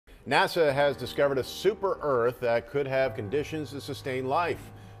NASA has discovered a super Earth that could have conditions to sustain life.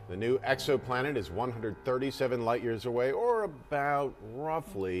 The new exoplanet is 137 light years away, or about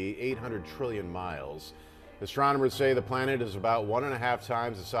roughly 800 trillion miles. Astronomers say the planet is about 1.5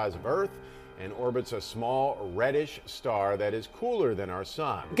 times the size of Earth and orbits a small reddish star that is cooler than our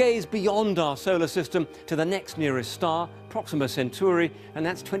sun. Gaze beyond our solar system to the next nearest star, Proxima Centauri, and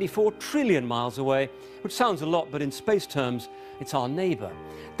that's 24 trillion miles away, which sounds a lot, but in space terms, it's our neighbor.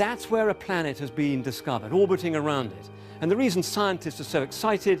 That's where a planet has been discovered, orbiting around it. And the reason scientists are so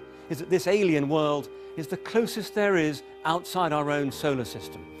excited is that this alien world is the closest there is outside our own solar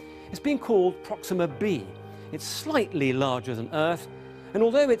system. It's been called Proxima B. It's slightly larger than Earth, and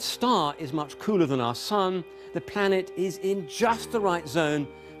although its star is much cooler than our sun, the planet is in just the right zone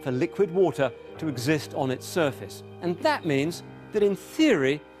for liquid water to exist on its surface. And that means that in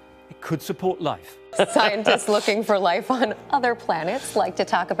theory, it could support life. Scientists looking for life on other planets like to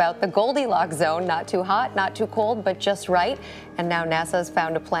talk about the Goldilocks zone, not too hot, not too cold, but just right. And now NASA's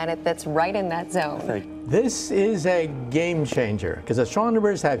found a planet that's right in that zone. This is a game changer because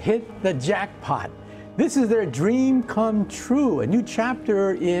astronomers have hit the jackpot. This is their dream come true. A new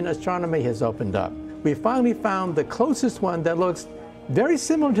chapter in astronomy has opened up. We finally found the closest one that looks very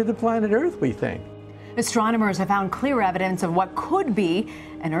similar to the planet Earth, we think. Astronomers have found clear evidence of what could be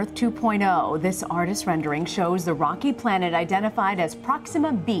an Earth 2.0. This artist rendering shows the rocky planet identified as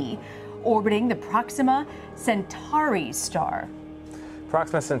Proxima B orbiting the Proxima Centauri star.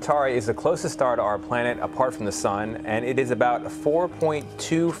 Proxima Centauri is the closest star to our planet apart from the sun, and it is about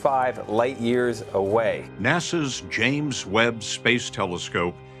 4.25 light years away. NASA's James Webb Space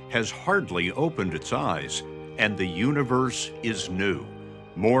Telescope has hardly opened its eyes, and the universe is new.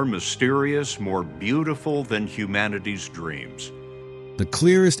 More mysterious, more beautiful than humanity's dreams. The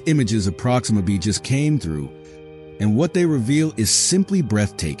clearest images of Proxima B just came through, and what they reveal is simply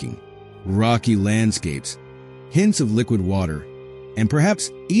breathtaking. Rocky landscapes, hints of liquid water, and perhaps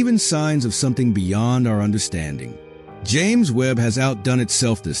even signs of something beyond our understanding. James Webb has outdone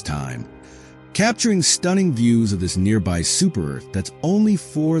itself this time, capturing stunning views of this nearby super-Earth that's only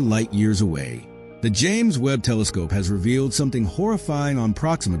 4 light years away. The James Webb Telescope has revealed something horrifying on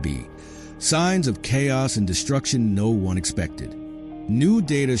Proxima B, signs of chaos and destruction no one expected. New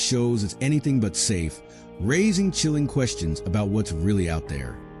data shows it's anything but safe, raising chilling questions about what's really out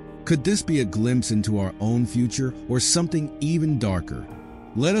there. Could this be a glimpse into our own future or something even darker?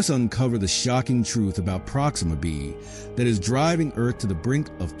 Let us uncover the shocking truth about Proxima B that is driving Earth to the brink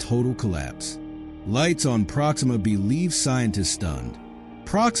of total collapse. Lights on Proxima B leave scientists stunned.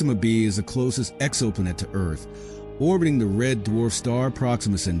 Proxima B is the closest exoplanet to Earth, orbiting the red dwarf star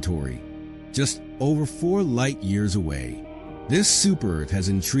Proxima Centauri, just over 4 light years away. This super-Earth has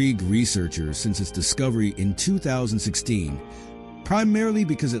intrigued researchers since its discovery in 2016, primarily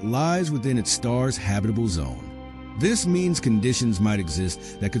because it lies within its star's habitable zone. This means conditions might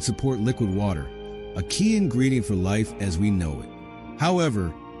exist that could support liquid water, a key ingredient for life as we know it.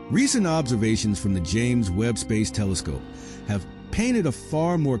 However, recent observations from the James Webb Space Telescope have painted a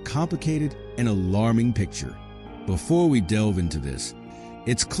far more complicated and alarming picture. Before we delve into this,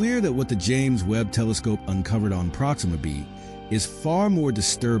 it's clear that what the James Webb Telescope uncovered on Proxima B is far more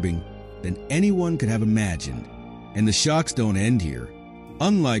disturbing than anyone could have imagined. And the shocks don't end here.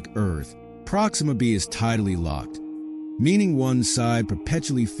 Unlike Earth, Proxima B is tidally locked, meaning one side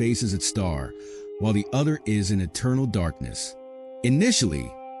perpetually faces its star, while the other is in eternal darkness.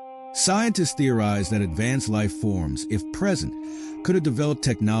 Initially, scientists theorized that advanced life forms, if present, could have developed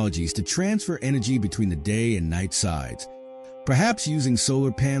technologies to transfer energy between the day and night sides, perhaps using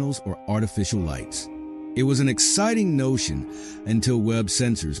solar panels or artificial lights. It was an exciting notion until Webb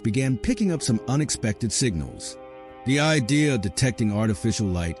sensors began picking up some unexpected signals. The idea of detecting artificial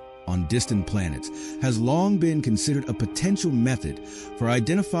light on distant planets has long been considered a potential method for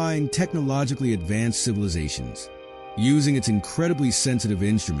identifying technologically advanced civilizations. Using its incredibly sensitive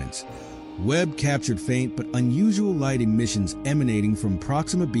instruments, Webb captured faint but unusual light emissions emanating from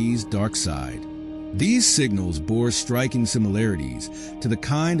Proxima B's dark side. These signals bore striking similarities to the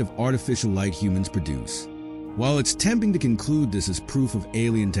kind of artificial light humans produce. While it's tempting to conclude this as proof of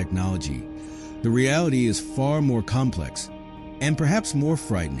alien technology, the reality is far more complex and perhaps more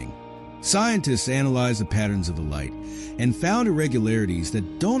frightening. Scientists analyzed the patterns of the light and found irregularities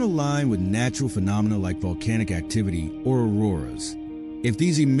that don't align with natural phenomena like volcanic activity or auroras. If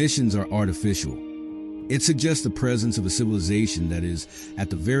these emissions are artificial, it suggests the presence of a civilization that is, at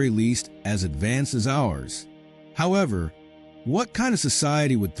the very least, as advanced as ours. However, what kind of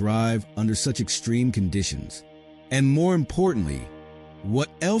society would thrive under such extreme conditions? And more importantly, what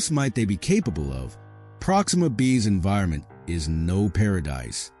else might they be capable of? Proxima B's environment is no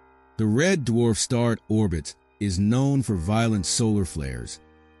paradise. The red dwarf star it orbits is known for violent solar flares,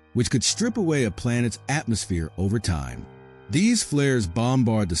 which could strip away a planet's atmosphere over time. These flares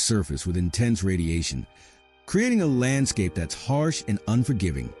bombard the surface with intense radiation, creating a landscape that's harsh and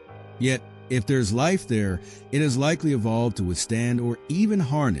unforgiving. Yet, if there's life there, it has likely evolved to withstand or even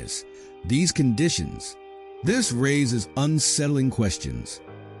harness these conditions. This raises unsettling questions.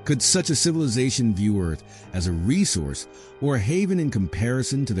 Could such a civilization view Earth as a resource or a haven in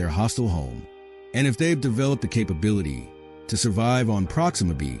comparison to their hostile home? And if they've developed the capability to survive on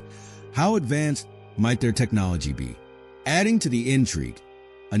Proxima B, how advanced might their technology be? Adding to the intrigue,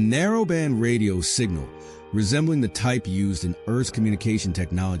 a narrowband radio signal resembling the type used in Earth's communication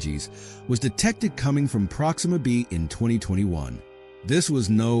technologies was detected coming from Proxima B in 2021. This was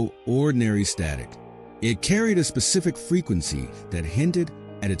no ordinary static. It carried a specific frequency that hinted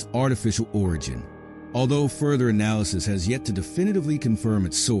at its artificial origin. Although further analysis has yet to definitively confirm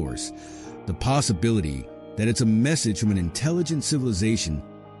its source, the possibility that it's a message from an intelligent civilization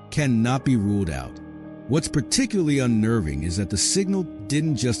cannot be ruled out. What's particularly unnerving is that the signal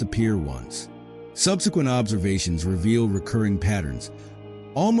didn't just appear once. Subsequent observations reveal recurring patterns,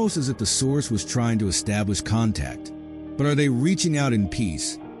 almost as if the source was trying to establish contact. But are they reaching out in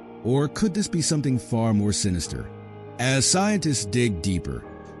peace? Or could this be something far more sinister? As scientists dig deeper,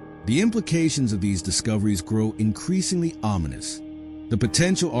 the implications of these discoveries grow increasingly ominous. The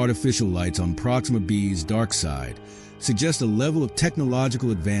potential artificial lights on Proxima B's dark side suggest a level of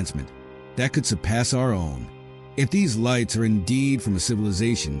technological advancement that could surpass our own. If these lights are indeed from a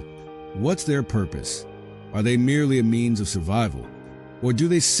civilization, what's their purpose? Are they merely a means of survival? Or do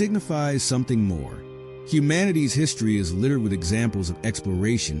they signify something more? Humanity's history is littered with examples of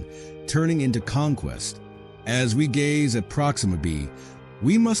exploration turning into conquest. As we gaze at Proxima B,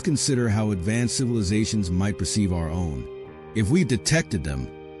 we must consider how advanced civilizations might perceive our own. If we've detected them,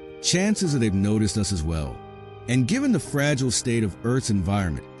 chances are they've noticed us as well. And given the fragile state of Earth's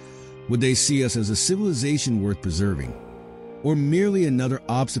environment, would they see us as a civilization worth preserving, or merely another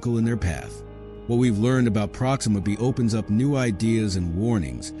obstacle in their path? What we've learned about Proxima B opens up new ideas and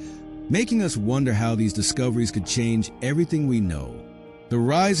warnings, making us wonder how these discoveries could change everything we know. The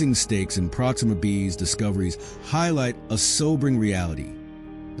rising stakes in Proxima B's discoveries highlight a sobering reality.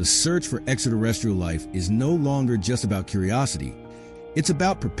 The search for extraterrestrial life is no longer just about curiosity. It's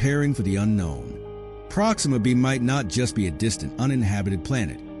about preparing for the unknown. Proxima B might not just be a distant, uninhabited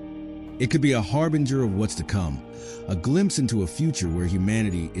planet. It could be a harbinger of what's to come, a glimpse into a future where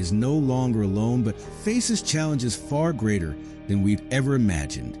humanity is no longer alone but faces challenges far greater than we've ever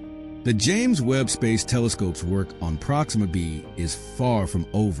imagined. The James Webb Space Telescope's work on Proxima B is far from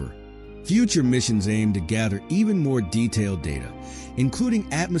over. Future missions aim to gather even more detailed data,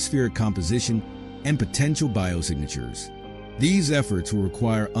 including atmospheric composition and potential biosignatures. These efforts will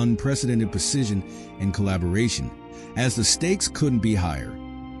require unprecedented precision and collaboration, as the stakes couldn't be higher.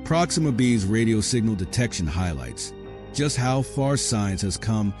 Proxima B's radio signal detection highlights just how far science has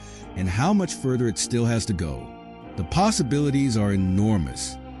come and how much further it still has to go. The possibilities are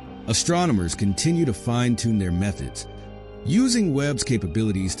enormous. Astronomers continue to fine-tune their methods, using Webb's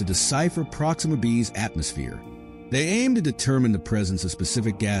capabilities to decipher Proxima B's atmosphere. They aim to determine the presence of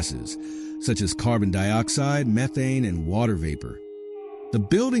specific gases, such as carbon dioxide, methane, and water vapor, the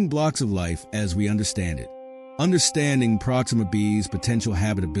building blocks of life as we understand it. Understanding Proxima B's potential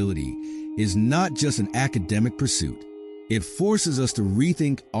habitability is not just an academic pursuit. It forces us to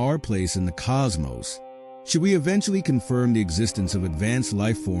rethink our place in the cosmos. Should we eventually confirm the existence of advanced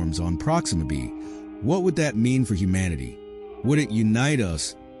life forms on Proxima B, what would that mean for humanity? Would it unite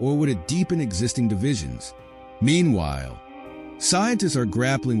us, or would it deepen existing divisions? Meanwhile, scientists are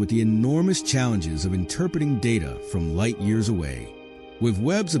grappling with the enormous challenges of interpreting data from light years away. With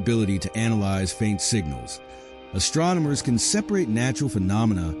Webb's ability to analyze faint signals, astronomers can separate natural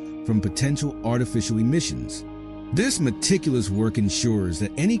phenomena from potential artificial emissions. This meticulous work ensures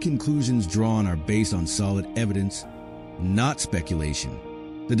that any conclusions drawn are based on solid evidence, not speculation.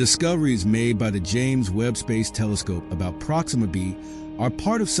 The discoveries made by the James Webb Space Telescope about Proxima B are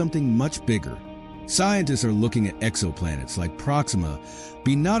part of something much bigger. Scientists are looking at exoplanets like Proxima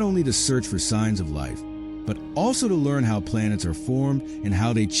B not only to search for signs of life, but also to learn how planets are formed and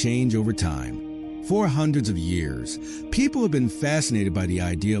how they change over time. For hundreds of years, people have been fascinated by the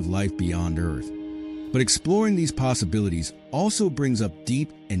idea of life beyond Earth. But exploring these possibilities also brings up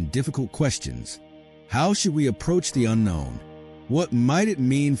deep and difficult questions. How should we approach the unknown? What might it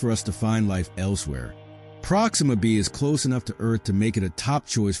mean for us to find life elsewhere? Proxima B is close enough to Earth to make it a top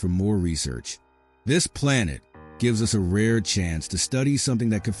choice for more research. This planet gives us a rare chance to study something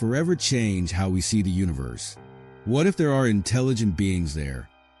that could forever change how we see the universe. What if there are intelligent beings there?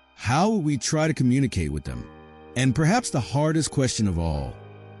 How will we try to communicate with them? And perhaps the hardest question of all,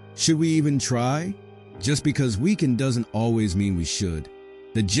 should we even try? Just because we can doesn't always mean we should.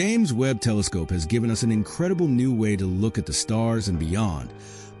 The James Webb Telescope has given us an incredible new way to look at the stars and beyond,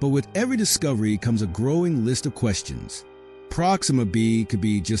 but with every discovery comes a growing list of questions. Proxima B could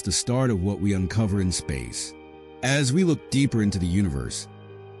be just the start of what we uncover in space. As we look deeper into the universe,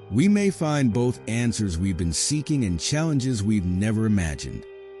 we may find both answers we've been seeking and challenges we've never imagined.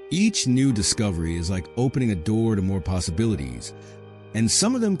 Each new discovery is like opening a door to more possibilities, and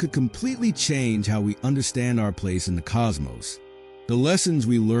some of them could completely change how we understand our place in the cosmos. The lessons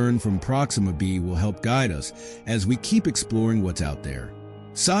we learn from Proxima B will help guide us as we keep exploring what's out there.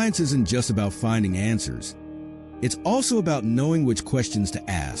 Science isn't just about finding answers. It's also about knowing which questions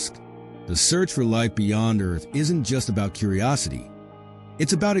to ask. The search for life beyond Earth isn't just about curiosity.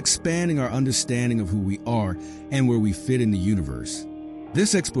 It's about expanding our understanding of who we are and where we fit in the universe.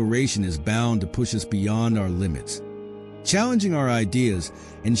 This exploration is bound to push us beyond our limits, challenging our ideas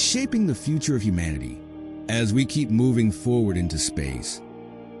and shaping the future of humanity. As we keep moving forward into space,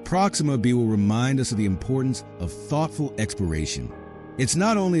 Proxima B will remind us of the importance of thoughtful exploration. It's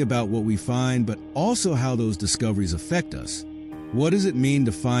not only about what we find, but also how those discoveries affect us. What does it mean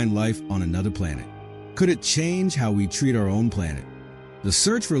to find life on another planet? Could it change how we treat our own planet? The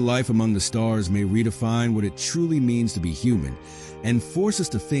search for life among the stars may redefine what it truly means to be human and force us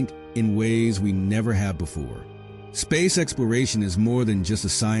to think in ways we never have before. Space exploration is more than just a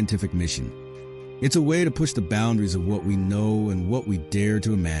scientific mission. It's a way to push the boundaries of what we know and what we dare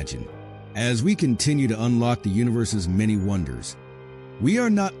to imagine. As we continue to unlock the universe's many wonders, we are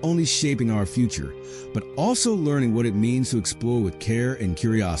not only shaping our future, but also learning what it means to explore with care and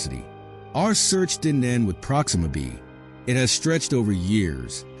curiosity. Our search didn't end with Proxima B. It has stretched over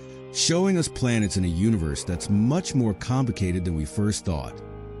years, showing us planets in a universe that's much more complicated than we first thought.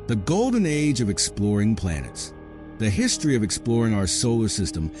 The golden age of exploring planets. The history of exploring our solar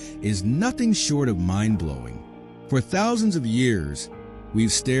system is nothing short of mind-blowing. For thousands of years,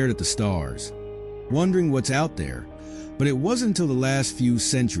 we've stared at the stars, wondering what's out there. But it wasn't until the last few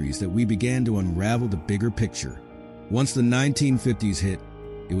centuries that we began to unravel the bigger picture. Once the 1950s hit,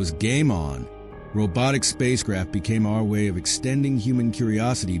 it was game on. Robotic spacecraft became our way of extending human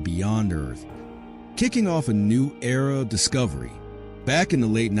curiosity beyond Earth, kicking off a new era of discovery. Back in the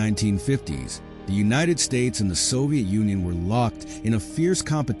late 1950s, the United States and the Soviet Union were locked in a fierce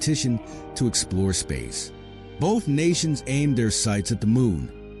competition to explore space. Both nations aimed their sights at the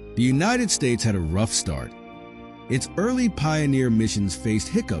moon. The United States had a rough start. Its early Pioneer missions faced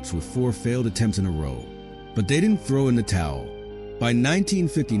hiccups with 4 failed attempts in a row, but they didn't throw in the towel. By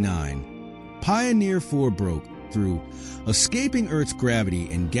 1959, Pioneer 4 broke through, escaping Earth's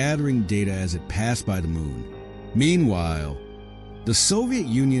gravity and gathering data as it passed by the moon. Meanwhile, the Soviet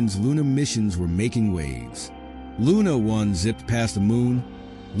Union's lunar missions were making waves. Luna 1 zipped past the moon,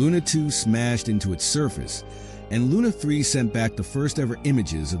 Luna 2 smashed into its surface, and Luna 3 sent back the first ever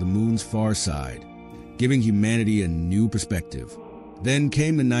images of the moon's far side, giving humanity a new perspective. Then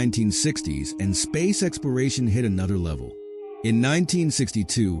came the 1960s, and space exploration hit another level. In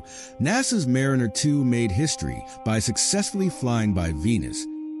 1962, NASA's Mariner 2 made history by successfully flying by Venus,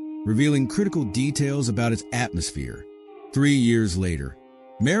 revealing critical details about its atmosphere. 3 years later,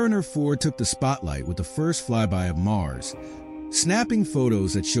 Mariner 4 took the spotlight with the first flyby of Mars, snapping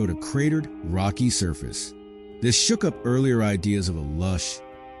photos that showed a cratered, rocky surface. This shook up earlier ideas of a lush,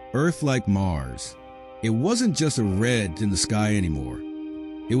 Earth-like Mars. It wasn't just a red in the sky anymore.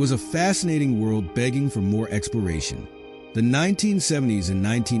 It was a fascinating world begging for more exploration. The 1970s and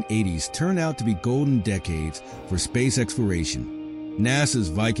 1980s turned out to be golden decades for space exploration. NASA's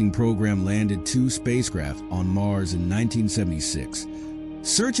Viking program landed 2 spacecraft on Mars in 1976,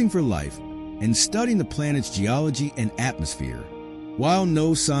 searching for life and studying the planet's geology and atmosphere. While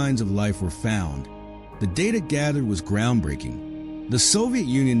no signs of life were found, the data gathered was groundbreaking. The Soviet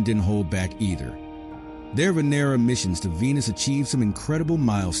Union didn't hold back either. Their Venera missions to Venus achieved some incredible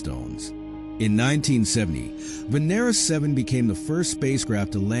milestones. In 1970, Venera 7 became the first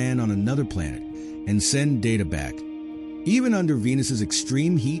spacecraft to land on another planet and send data back, even under Venus's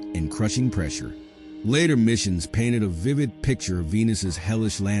extreme heat and crushing pressure. Later missions painted a vivid picture of Venus's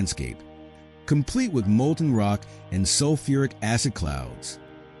hellish landscape, complete with molten rock and sulfuric acid clouds.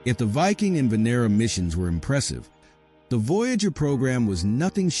 If the Viking and Venera missions were impressive, the Voyager program was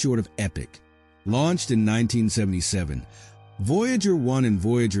nothing short of epic. Launched in 1977, Voyager 1 and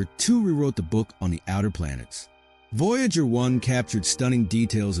Voyager 2 rewrote the book on the outer planets. Voyager 1 captured stunning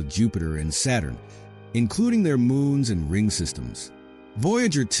details of Jupiter and Saturn, including their moons and ring systems.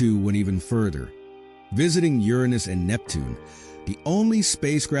 Voyager 2 went even further, visiting Uranus and Neptune, the only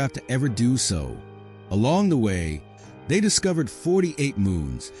spacecraft to ever do so. Along the way, they discovered 48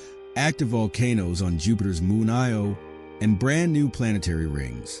 moons, active volcanoes on Jupiter's moon Io, and brand new planetary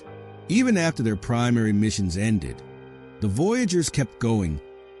rings. Even after their primary missions ended, the Voyagers kept going,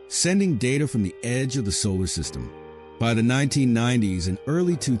 sending data from the edge of the solar system. By the 1990s and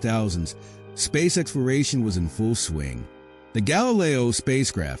early 2000s, space exploration was in full swing. The Galileo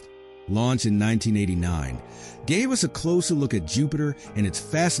spacecraft, launched in 1989, gave us a closer look at Jupiter and its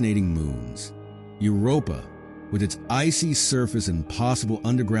fascinating moons. Europa, with its icy surface and possible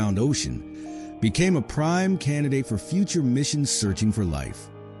underground ocean, became a prime candidate for future missions searching for life.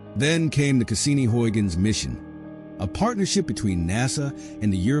 Then came the Cassini-Huygens mission, a partnership between NASA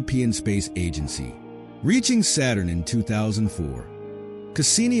and the European Space Agency. Reaching Saturn in 2004,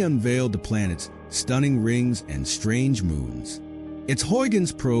 Cassini unveiled the planet's stunning rings and strange moons. Its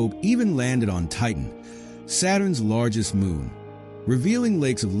Huygens probe even landed on Titan, Saturn's largest moon, revealing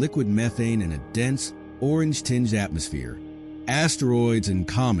lakes of liquid methane and a dense, orange-tinged atmosphere. Asteroids and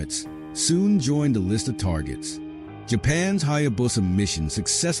comets soon joined the list of targets. Japan's Hayabusa mission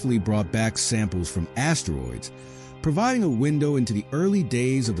successfully brought back samples from asteroids, providing a window into the early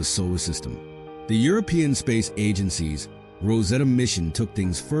days of the solar system. The European Space Agency's Rosetta mission took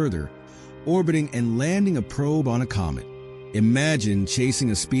things further, orbiting and landing a probe on a comet. Imagine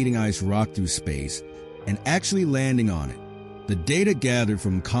chasing a speeding ice rock through space and actually landing on it. The data gathered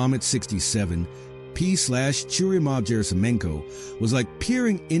from Comet 67 P/Churyumov-Gerasimenko was like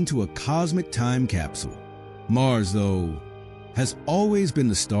peering into a cosmic time capsule. Mars, though, has always been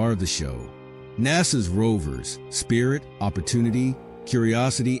the star of the show. NASA's rovers, Spirit, Opportunity,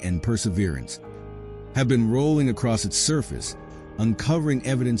 Curiosity, and Perseverance, have been rolling across its surface, uncovering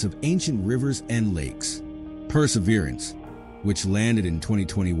evidence of ancient rivers and lakes. Perseverance, which landed in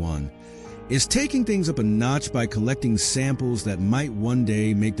 2021, is taking things up a notch by collecting samples that might one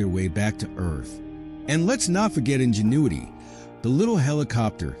day make their way back to Earth. And let's not forget Ingenuity, the little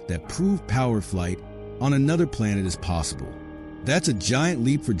helicopter that proved power flight on another planet is possible. That's a giant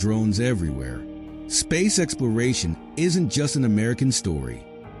leap for drones everywhere. Space exploration isn't just an American story.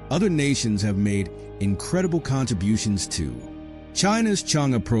 Other nations have made incredible contributions too. China's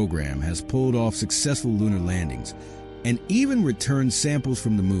Chang'e program has pulled off successful lunar landings and even returned samples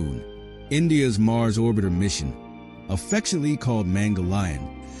from the moon. India's Mars orbiter mission, affectionately called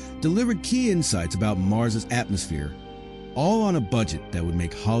Mangalyaan, delivered key insights about Mars's atmosphere, all on a budget that would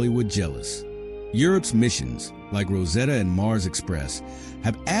make Hollywood jealous. Europe's missions, like Rosetta and Mars Express,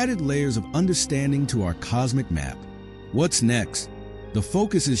 have added layers of understanding to our cosmic map. What's next? The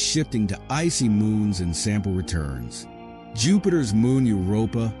focus is shifting to icy moons and sample returns. Jupiter's moon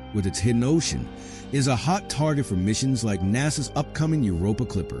Europa, with its hidden ocean, is a hot target for missions like NASA's upcoming Europa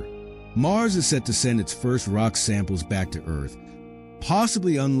Clipper. Mars is set to send its first rock samples back to Earth,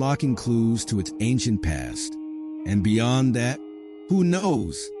 possibly unlocking clues to its ancient past. And beyond that, who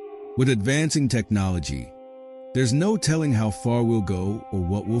knows? With advancing technology, there's no telling how far we'll go or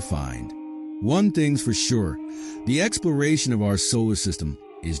what we'll find. One thing's for sure, the exploration of our solar system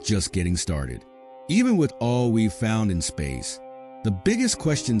is just getting started. Even with all we've found in space, the biggest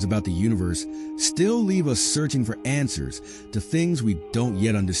questions about the universe still leave us searching for answers to things we don't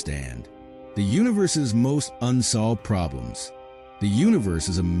yet understand. The universe's most unsolved problems. The universe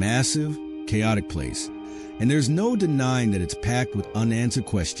is a massive, chaotic place, and there's no denying that it's packed with unanswered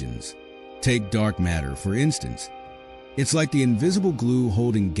questions. Take dark matter, for instance. It's like the invisible glue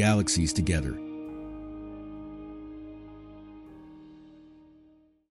holding galaxies together.